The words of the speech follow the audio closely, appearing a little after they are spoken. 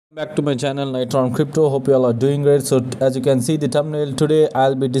Back to my channel Knightron Crypto. Hope you all are doing great. So as you can see the thumbnail, today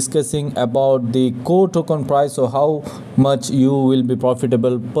I'll be discussing about the core token price. So how much you will be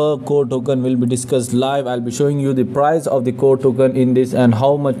profitable per core token will be discussed live. I'll be showing you the price of the core token in this and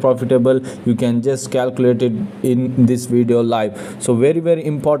how much profitable you can just calculate it in this video live. So very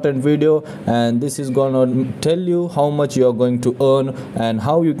important video, and this is gonna tell you how much you are going to earn and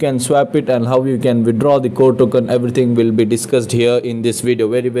how you can swap it and how you can withdraw the core token. Everything will be discussed here in this video.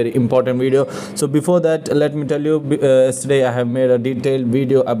 Very important video. So before that, let me tell you, yesterday I have made a detailed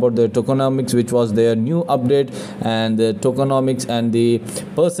video about the tokenomics, which was their new update, and the tokenomics and the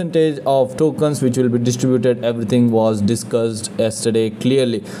percentage of tokens which will be distributed. Everything was discussed yesterday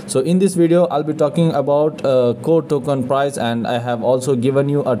clearly. So in this video I'll be talking about core token price, and I have also given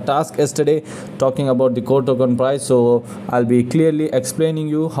you a task yesterday talking about the core token price. So I'll be clearly explaining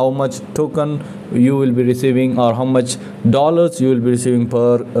you how much token you will be receiving or how much dollars you will be receiving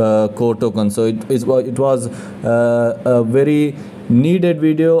per core token. So it was a very needed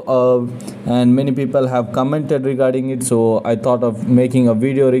video, and many people have commented regarding it, so I thought of making a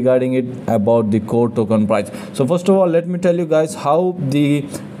video regarding it about the core token price. So first of all, let me tell you guys how the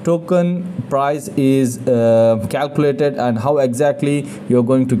token price is calculated and how exactly you're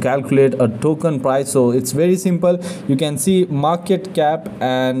going to calculate a token price. So it's very simple. You can see market cap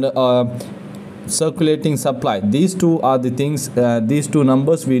and circulating supply. These two are the things, these two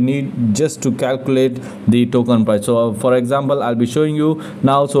numbers we need just to calculate the token price. So for example, I'll be showing you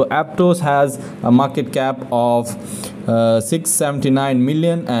now. So Aptos has a market cap of 679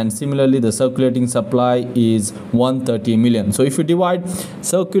 million, and similarly the circulating supply is 130 million. So if you divide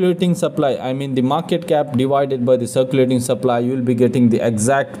circulating supply, I mean the market cap divided by the circulating supply, you will be getting the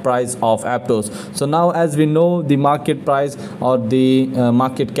exact price of Aptos. So now as we know the market price or the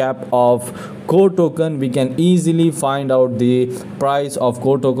market cap of core token, we can easily find out the price of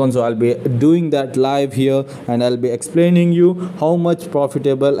core token. So I'll be doing that live here, and I'll be explaining you how much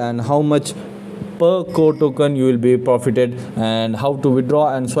profitable and how much per core token you will be profited, and how to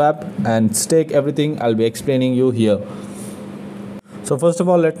withdraw and swap and stake. Everything I'll be explaining you here. So first of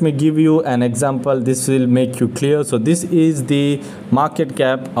all, let me give you an example. This will make you clear. So this is the market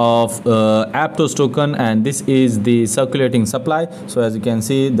cap of Aptos token, and this is the circulating supply. So as you can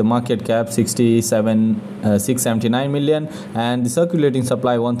see, the market cap 679 million and the circulating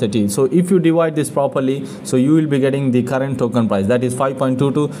supply 130. So if you divide this properly, so you will be getting the current token price, that is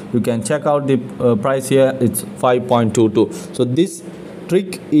 5.22. You can check out the price here, it's 5.22. so this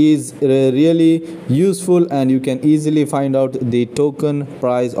trick is really useful, and you can easily find out the token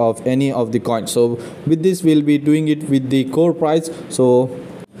price of any of the coins. So with this we'll be doing it with the core price. So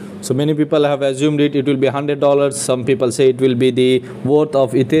many people have assumed it will be $100. Some people say it will be the worth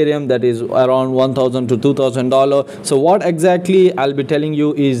of Ethereum, that is around $1,000 to $2,000. So what exactly I'll be telling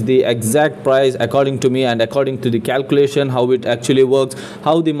you is the exact price according to me and according to the calculation, how it actually works,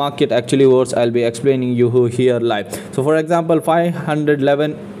 how the market actually works. I'll be explaining you here live. So for example,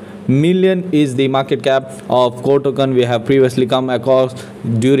 511 million is the market cap of core token. We have previously come across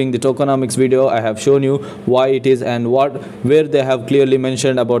during the tokenomics video. I have shown you why it is and where they have clearly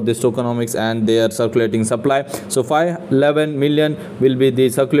mentioned about this tokenomics and their circulating supply. So 511 million will be the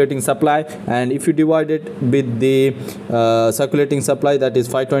circulating supply, and if you divide it with the circulating supply, that is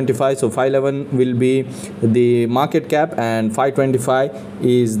 525. So 511 will be the market cap and 525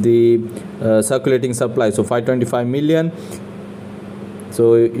 is the circulating supply. So 525 million.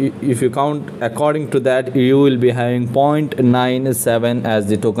 So if you count according to that, you will be having 0.97 as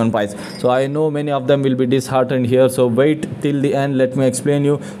the token price. So I know many of them will be disheartened here, so wait till the end. Let me explain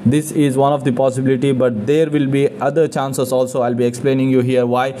you. This is one of the possibility, but there will be other chances also. I'll be explaining you here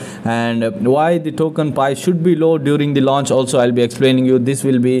why, and why the token price should be low during the launch also. I'll be explaining you. This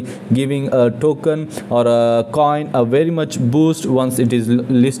will be giving a token or a coin a very much boost once it is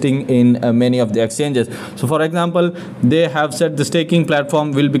listing in many of the exchanges. So for example, they have said the staking platform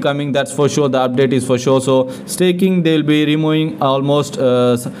will be coming, that's for sure. The update is for sure. So staking, they will be removing almost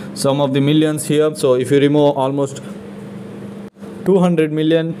some of the millions here. So if you remove almost 200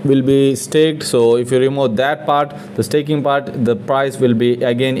 million will be staked. So if you remove that part, the staking part, the price will be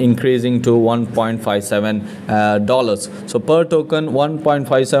again increasing to $1.57 dollars. So per token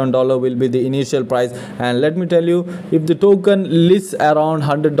 $1.57 will be the initial price. And let me tell you, if the token lists around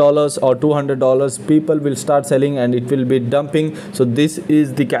 $100 or $200, people will start selling and it will be dumping. So this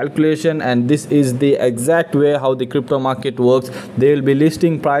is the calculation, and this is the exact way how the crypto market works. They will be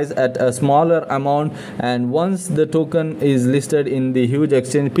listing price at a smaller amount, and once the token is listed in the huge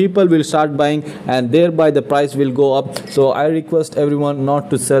exchange, people will start buying and thereby the price will go up. So I request everyone not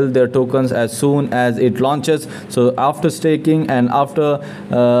to sell their tokens as soon as it launches. So after staking and after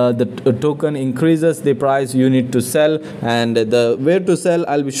the token increases the price, you need to sell, and the where to sell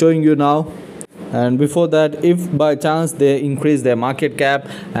I'll be showing you now. And before that, if by chance they increase their market cap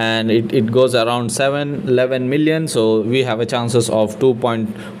and it goes around 7-11 million, so we have a chances of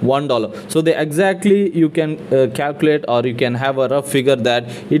 $2.1. so they exactly you can calculate, or you can have a rough figure that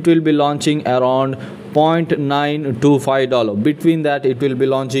it will be launching around $0.925. between that it will be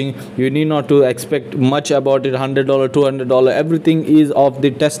launching. You need not to expect much about it. $100, $200, everything is of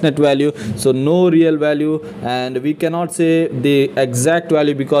the testnet value, so no real value, and we cannot say the exact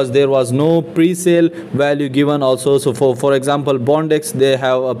value because there was no pre-sale value given also. So for example, bondex, they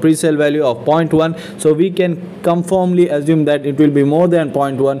have a pre-sale value of 0.1, so we can confirmly assume that it will be more than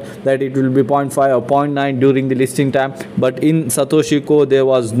 0.1, that it will be 0.5 or 0.9 during the listing time. But in Satoshi Core there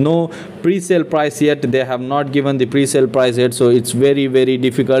was no pre-sale price yet. They have not given the pre-sale price yet, so it's very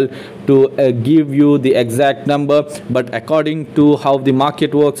difficult to give you the exact number. But according to how the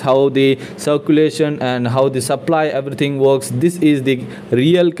market works, how the circulation and how the supply, everything works, this is the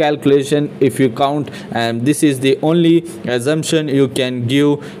real calculation if you count, and this is the only assumption you can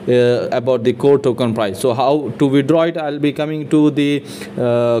give about the core token price. So how to withdraw it, I'll be coming to the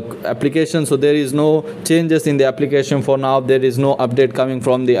application. So there is no changes in the application for now. There is no update coming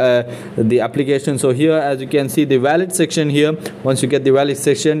from the application. So here, as you can see, the wallet section here, once you get the wallet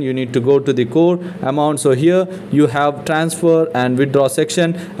section, you need to go to the core amount. So here you have transfer and withdraw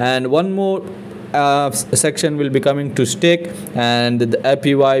section, and one more section will be coming to stake, and the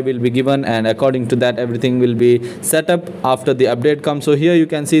APY will be given, and according to that everything will be set up after the update comes. So here you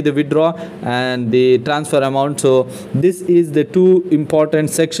can see the withdraw and the transfer amount. So this is the two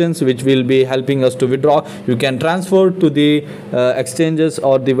important sections which will be helping us to withdraw. You can transfer to the exchanges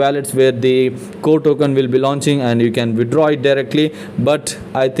or the wallets where the core token will be launching, and you can withdraw it directly, but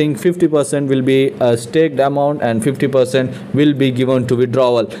I think 50% will be a staked amount and 50% will be given to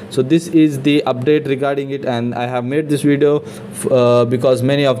withdrawal. So this is the update regarding it, and I have made this video because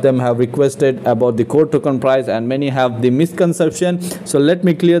many of them have requested about the core token price, and many have the misconception. So let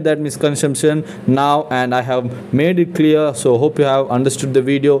me clear that misconception now, and I have made it clear. So hope you have understood the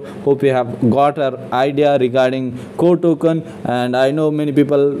video, hope you have got an idea regarding core token, and I know many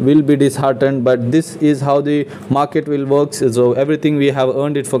people will be disheartened, but this is how the market will work. So everything we have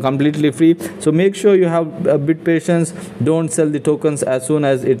earned it for completely free. So make sure you have a bit patience. Don't sell the tokens as soon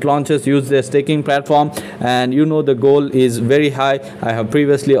as it launches. Use their staking platform, and you know the goal is very high. I have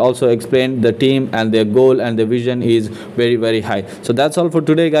previously also explained the team and their goal and the vision is very high. So that's all for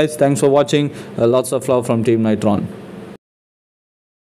today, guys. Thanks for watching. Lots of love from Team Knightron.